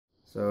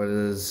So it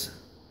is,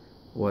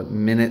 what,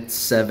 minute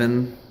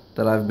 7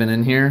 that I've been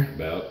in here?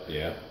 About,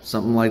 yeah.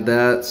 Something like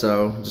that.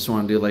 So just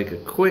want to do like a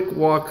quick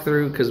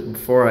walkthrough because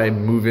before I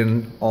move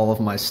in all of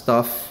my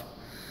stuff.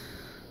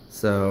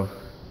 So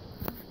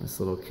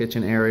this little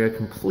kitchen area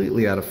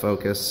completely out of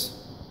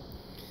focus.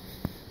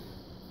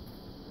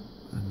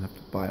 I'm gonna have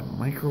to buy a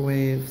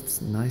microwave. It's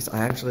nice.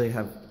 I actually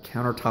have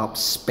countertop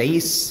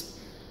space.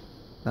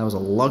 That was a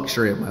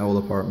luxury at my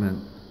old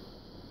apartment,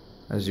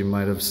 as you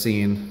might have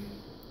seen.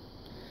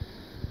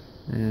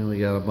 And we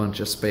got a bunch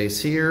of space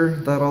here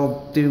that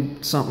I'll do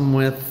something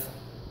with.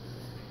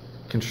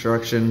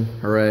 Construction,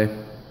 hooray.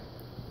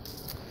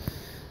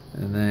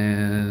 And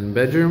then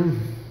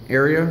bedroom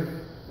area,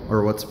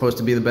 or what's supposed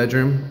to be the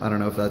bedroom. I don't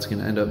know if that's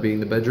gonna end up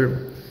being the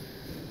bedroom.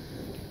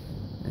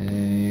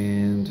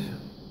 And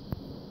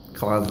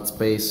closet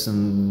space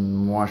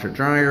and washer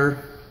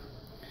dryer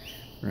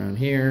around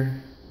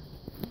here.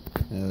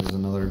 There's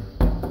another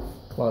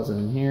closet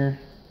in here.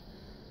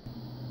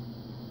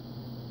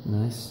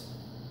 Nice.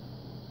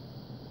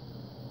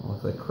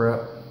 Look like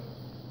crap.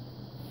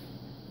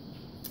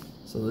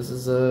 So this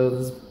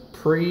is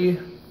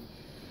pre-move-in.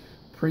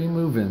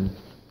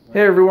 Hey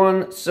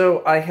everyone,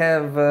 so I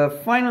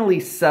have finally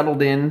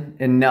settled in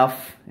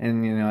enough,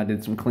 and you know I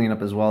did some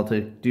cleanup as well to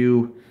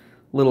do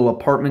a little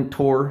apartment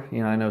tour.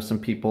 You know, I know some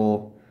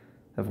people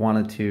have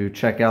wanted to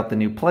check out the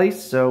new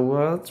place,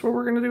 so that's what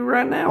we're gonna do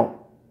right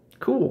now.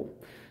 Cool.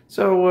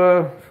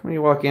 So when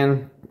you walk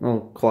in,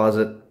 little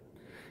closet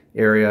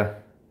area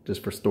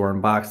just for storing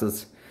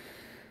boxes.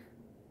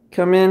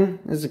 Come in,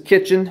 there's a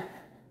kitchen.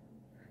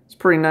 It's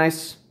pretty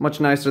nice, much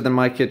nicer than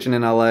my kitchen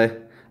in LA.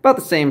 About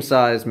the same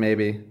size,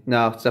 maybe.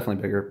 No, it's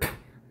definitely bigger.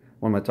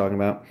 What am I talking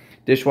about?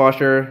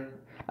 Dishwasher.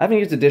 I haven't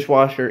used a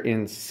dishwasher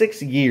in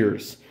 6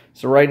 years.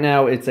 So right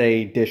now it's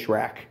a dish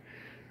rack.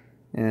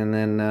 And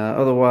then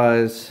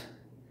otherwise,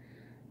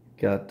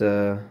 got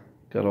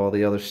all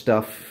the other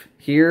stuff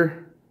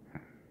here.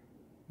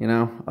 You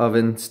know,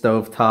 oven,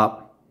 stove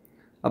top.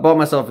 I bought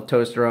myself a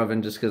toaster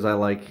oven just because I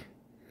like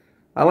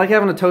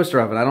having a toaster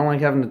oven. I don't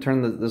like having to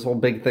turn this whole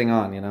big thing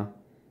on, you know.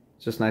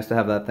 It's just nice to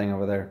have that thing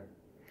over there.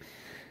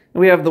 And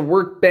we have the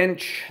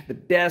workbench, the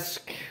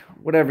desk,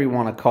 whatever you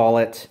want to call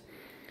it.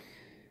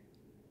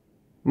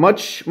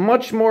 Much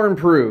more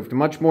improved,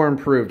 much more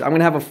improved. I'm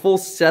going to have a full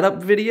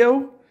setup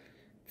video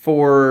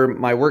for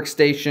my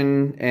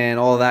workstation and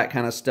all that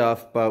kind of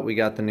stuff, but we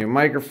got the new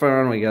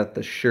microphone, we got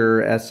the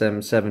Shure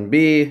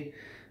SM7B,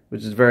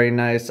 which is very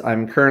nice.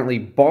 I'm currently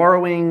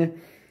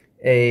borrowing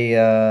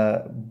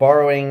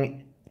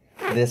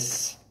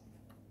this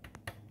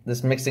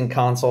mixing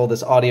console,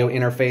 this audio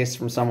interface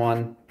from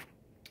someone,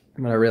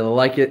 but I really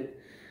like it.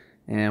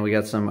 And we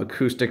got some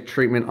acoustic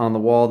treatment on the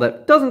wall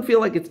that doesn't feel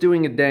like it's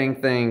doing a dang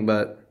thing,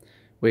 but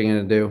what are you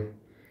gonna do?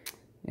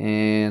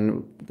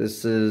 And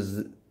this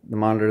is the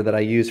monitor that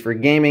I use for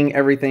gaming.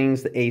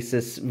 Everything's the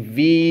Asus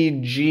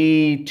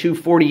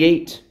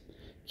VG248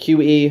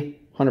 QE,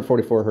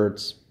 144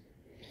 hertz.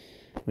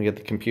 We got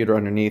the computer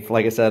underneath.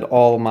 Like I said,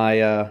 all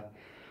my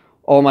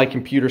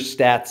computer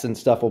stats and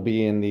stuff will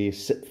be in the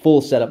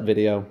full setup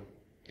video.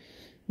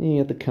 And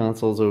you got the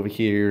consoles over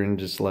here and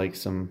just like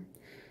some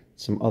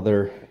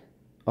other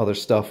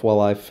stuff while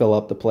I fill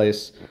up the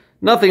place.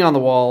 Nothing on the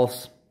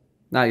walls,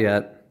 not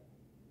yet.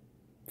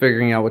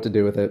 Figuring out what to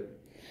do with it.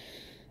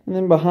 And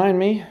then behind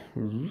me,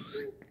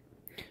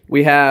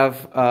 we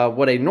have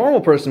what a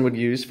normal person would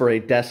use for a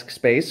desk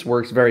space.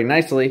 Works very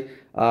nicely.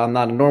 I'm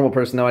not a normal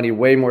person though. I need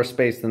way more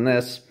space than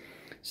this.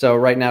 So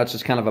right now it's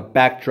just kind of a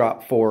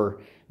backdrop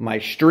for my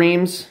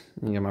streams.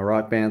 You got my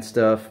Rock Band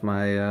stuff,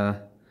 my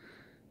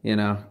you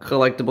know,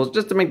 collectibles,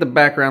 just to make the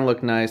background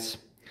look nice.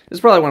 This is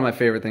probably one of my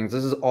favorite things.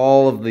 This is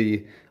all of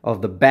the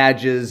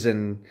badges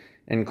and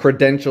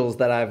credentials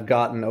that I've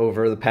gotten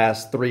over the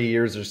past 3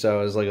 years or so.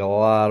 There's like a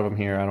lot of them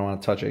here. I don't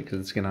want to touch it because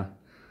it's gonna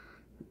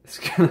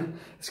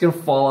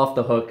fall off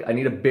the hook. I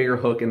need a bigger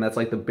hook, and that's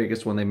like the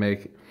biggest one they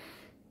make.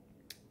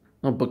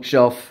 Oh,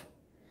 bookshelf.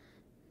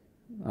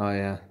 Oh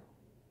yeah,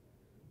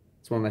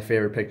 it's one of my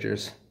favorite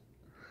pictures.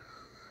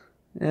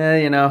 Yeah,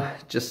 you know,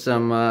 just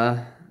some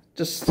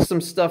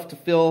stuff to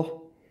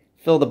fill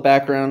the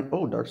background.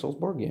 Oh, Dark Souls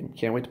board game.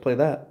 Can't wait to play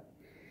that.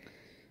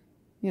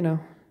 You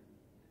know,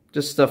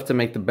 just stuff to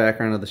make the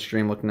background of the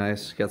stream look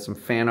nice. Got some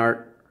fan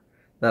art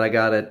that I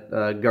got at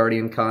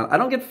Guardian Con. I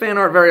don't get fan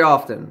art very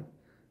often,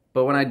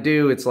 but when I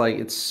do,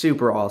 it's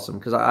super awesome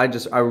because I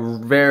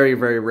very,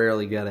 very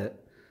rarely get it.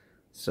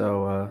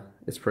 So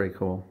it's pretty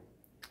cool.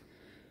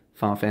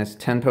 Final Fantasy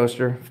X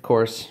poster, of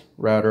course.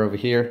 Router over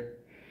here.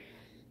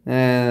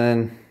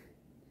 And a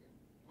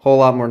whole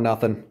lot more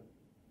nothing.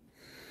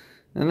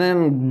 And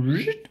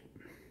then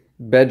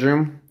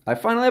bedroom. I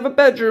finally have a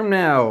bedroom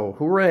now.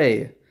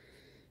 Hooray.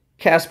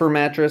 Casper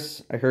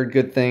mattress. I heard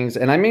good things.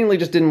 And I mainly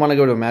just didn't want to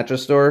go to a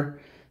mattress store.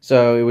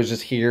 So it was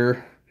just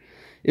here.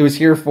 It was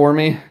here for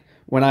me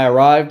when I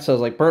arrived. So I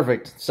was like,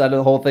 perfect. Set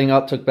the whole thing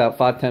up. Took about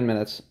 5-10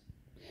 minutes.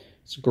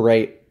 It's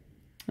great.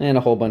 And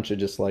a whole bunch of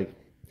just like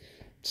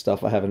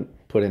stuff I haven't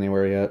put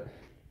anywhere yet.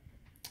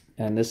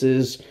 And this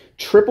is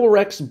Triple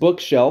Rex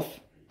bookshelf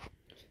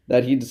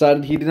that he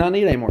decided he did not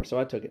need anymore, so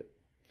I took it.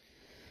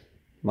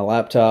 My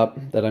laptop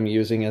that I'm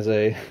using as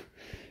a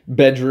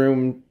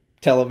bedroom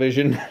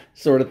television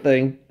sort of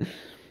thing. And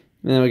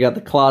then we got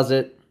the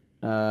closet.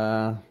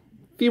 A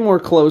few more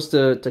clothes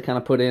to kind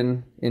of put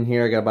in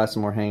here. I gotta buy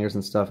some more hangers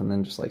and stuff, and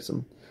then just like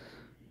some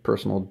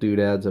personal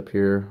doodads up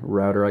here.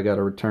 Router I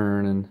gotta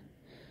return, and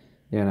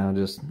you know,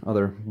 just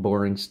other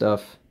boring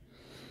stuff.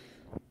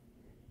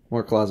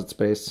 More closet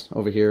space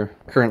over here,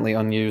 currently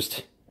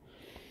unused.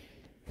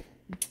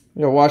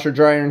 We got a washer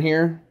dryer in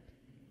here.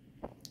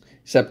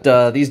 Except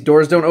these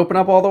doors don't open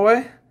up all the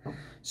way,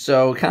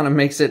 so it kind of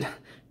makes it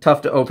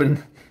tough to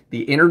open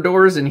the inner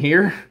doors in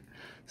here.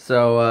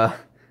 So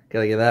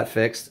gotta get that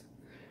fixed.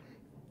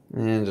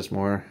 And just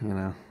more, you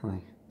know,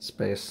 like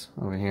space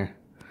over here.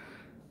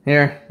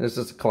 Here, there's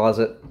just a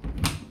closet.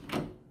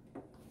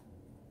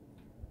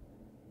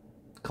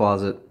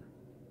 Closet.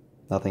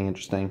 Nothing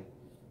interesting.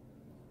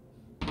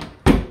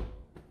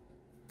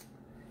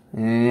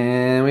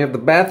 And we have the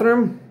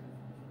bathroom.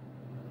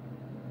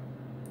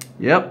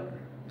 Yep.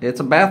 It's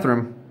a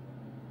bathroom.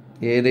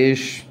 It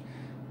is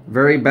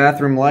very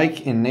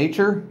bathroom-like in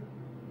nature.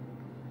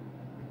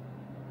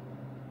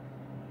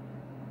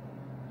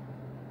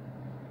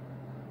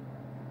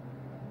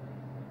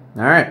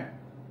 All right,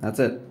 that's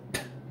it.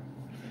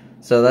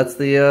 So that's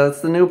the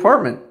new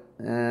apartment,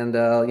 and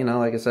you know,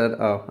 like I said,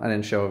 oh, I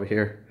didn't show over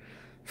here.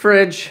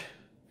 Fridge,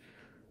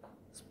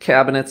 some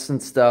cabinets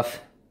and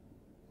stuff.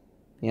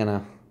 You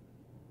know,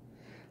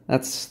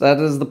 that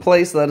is the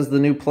place. That is the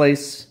new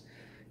place.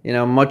 You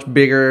know, much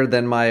bigger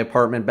than my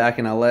apartment back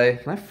in LA.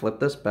 Can I flip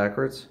this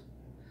backwards?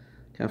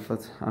 Can I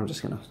flip? I'm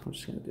just gonna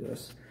do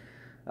this.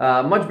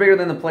 Much bigger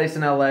than the place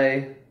in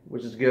LA,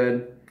 which is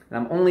good. And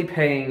I'm only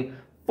paying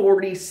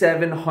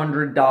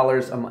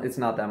 $4,700 a month. It's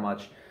not that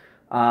much,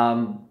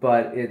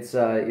 but it's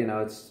you know,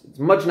 it's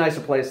a much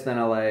nicer place than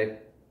LA.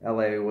 I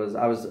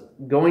was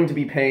going to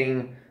be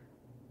paying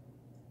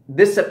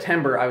this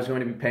September. I was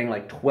going to be paying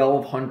like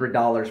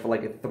 $1,200 for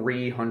like a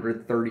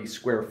 330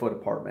 square foot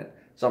apartment.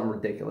 Something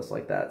ridiculous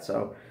like that.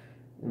 So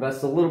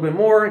invest a little bit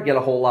more, get a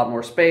whole lot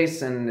more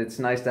space, and it's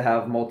nice to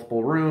have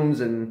multiple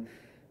rooms and,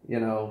 you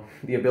know,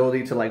 the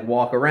ability to like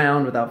walk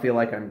around without feel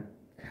like I'm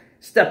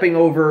stepping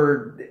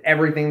over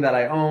everything that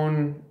I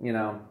own. You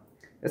know,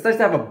 it's nice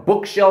to have a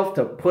bookshelf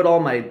to put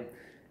all my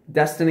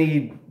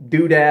Destiny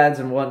doodads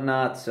and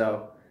whatnot.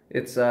 So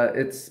it's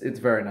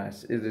very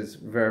nice. It is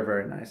very,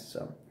 very nice.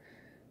 So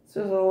this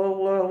is a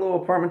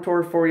little apartment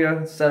tour for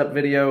you. Setup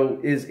video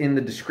is in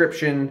the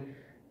description.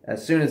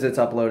 As soon as it's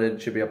uploaded,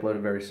 it should be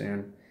uploaded very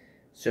soon.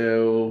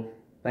 So,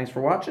 thanks for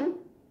watching.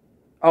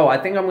 Oh, I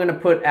think I'm going to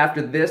put,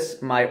 after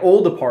this, my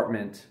old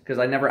apartment, because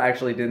I never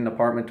actually did an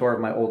apartment tour of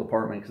my old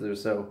apartment because it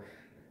was so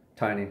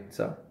tiny.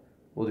 So,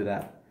 we'll do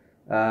that.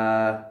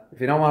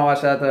 If you don't want to watch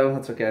that, though,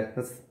 that's okay.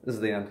 This is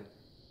the end.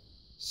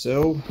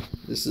 So,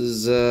 this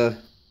is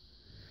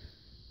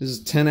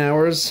 10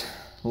 hours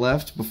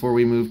left before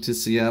we move to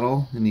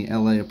Seattle in the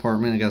LA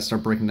apartment. I got to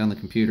start breaking down the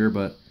computer,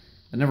 but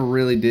I never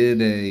really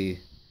did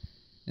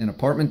an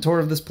apartment tour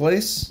of this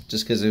place,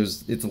 just because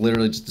it's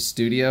literally just a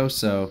studio.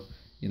 So,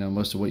 you know,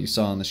 most of what you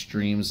saw on the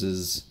streams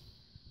is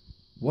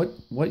what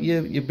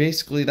you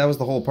basically, that was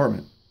the whole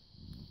apartment.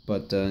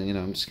 But you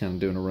know, I'm just kind of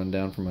doing a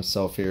rundown for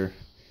myself here.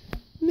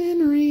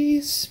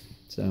 Memories.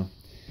 So,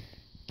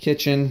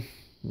 kitchen.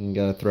 You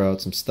gotta throw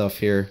out some stuff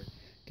here.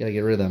 Gotta get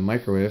rid of that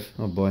microwave.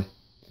 Oh boy.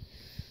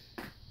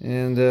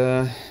 And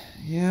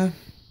yeah,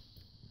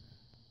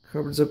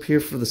 cupboards up here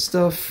for the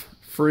stuff.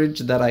 Fridge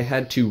that I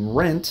had to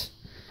rent,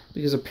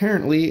 because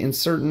apparently in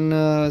certain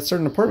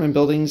apartment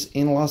buildings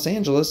in Los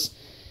Angeles,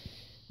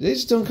 they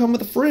just don't come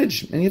with a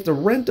fridge, and you have to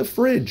rent a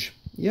fridge.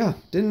 Yeah,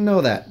 didn't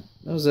know that.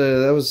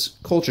 That was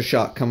culture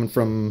shock coming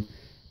from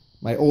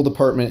my old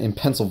apartment in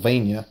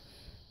Pennsylvania.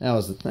 That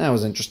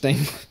was interesting.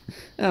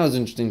 That was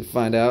interesting to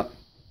find out.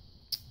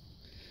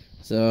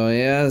 So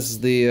yeah, this is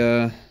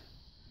the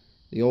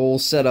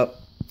old setup.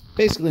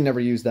 Basically never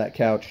used that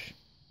couch.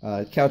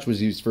 Couch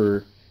was used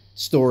for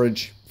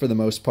storage for the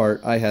most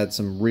part. I had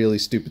some really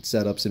stupid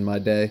setups in my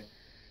day,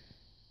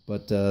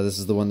 but this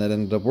is the one that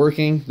ended up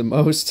working the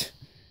most.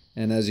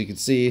 And as you can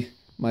see,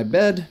 my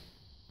bed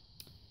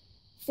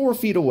 4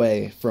 feet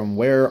away from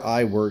where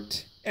I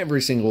worked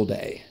every single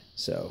day.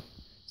 So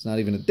it's not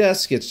even a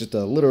desk, it's just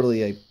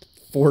literally a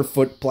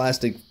 4-foot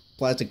plastic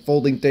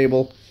folding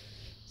table.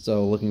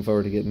 So looking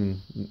forward to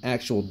getting an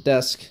actual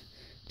desk.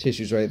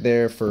 Tissues right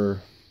there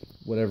for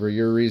whatever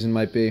your reason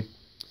might be.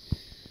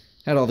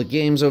 Had all the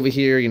games over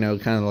here, you know,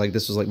 kind of like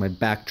this was like my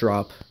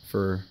backdrop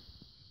for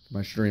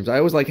my streams. I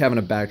always like having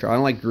a backdrop. I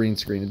don't like green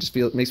screen. It just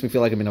makes me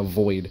feel like I'm in a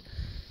void.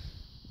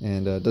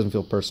 And it doesn't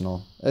feel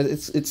personal.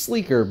 It's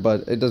sleeker,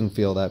 but it doesn't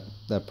feel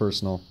that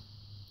personal.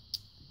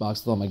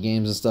 Box with all my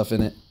games and stuff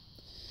in it.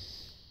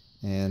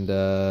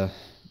 And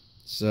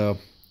so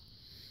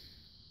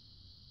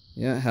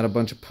yeah, had a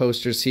bunch of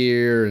posters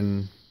here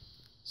and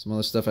some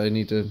other stuff I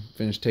need to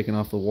finish taking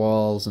off the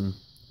walls and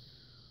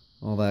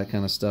all that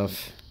kind of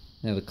stuff.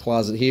 I had a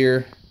closet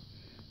here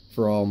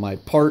for all my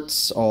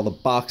parts, all the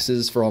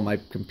boxes for all my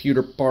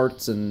computer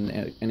parts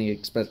and any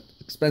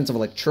expensive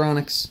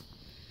electronics.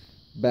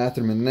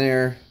 Bathroom in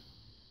there.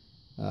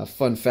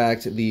 Fun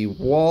fact, the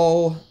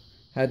wall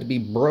had to be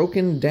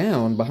broken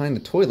down behind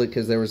the toilet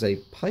because there was a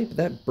pipe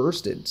that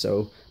bursted.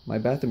 So my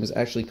bathroom was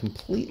actually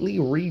completely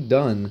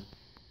redone.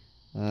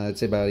 I'd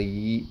say about 2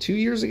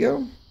 years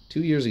ago.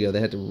 2 years ago, they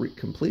had to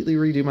completely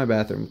redo my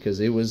bathroom because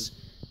it was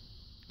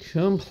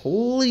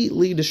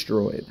completely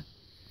destroyed.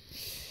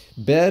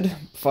 Bed,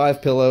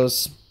 5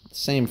 pillows,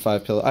 same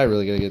 5 pillows. I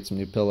really gotta get some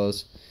new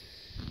pillows.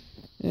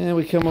 And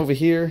we come over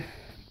here.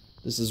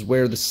 This is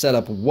where the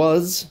setup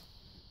was.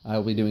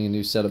 I'll be doing a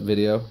new setup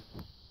video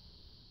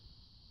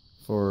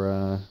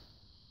for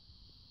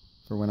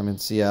when I'm in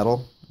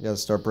Seattle. I gotta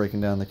start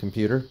breaking down the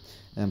computer.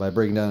 And by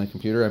breaking down the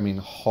computer, I mean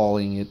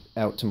hauling it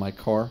out to my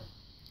car.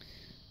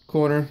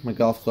 Corner, my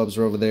golf clubs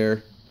are over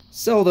there.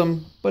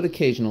 Seldom, but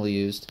occasionally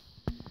used.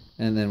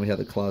 And then we have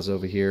the closet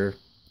over here,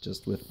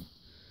 just with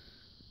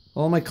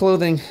all my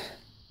clothing.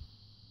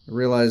 I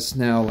realize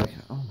now, like,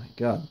 oh my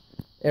god,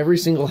 every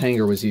single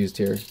hanger was used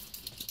here.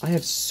 I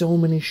have so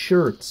many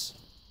shirts.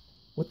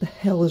 What the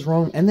hell is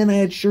wrong? And then I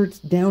had shirts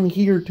down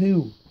here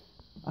too.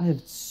 I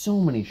have so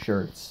many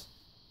shirts.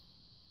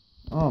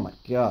 Oh my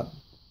god.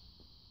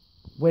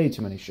 Way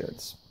too many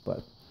shirts.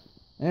 But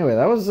anyway,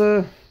 that was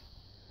the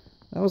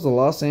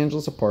Los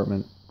Angeles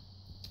apartment.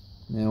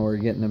 Now we're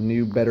getting a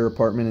new, better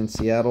apartment in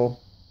Seattle.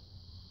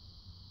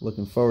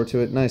 Looking forward to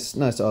it. Nice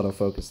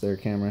autofocus there,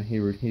 camera.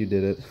 You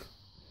did it.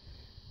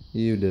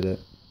 You did it.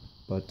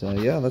 But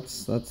yeah,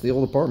 that's the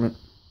old apartment.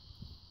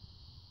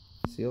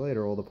 See you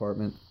later, old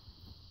apartment.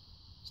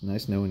 It's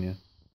nice knowing you.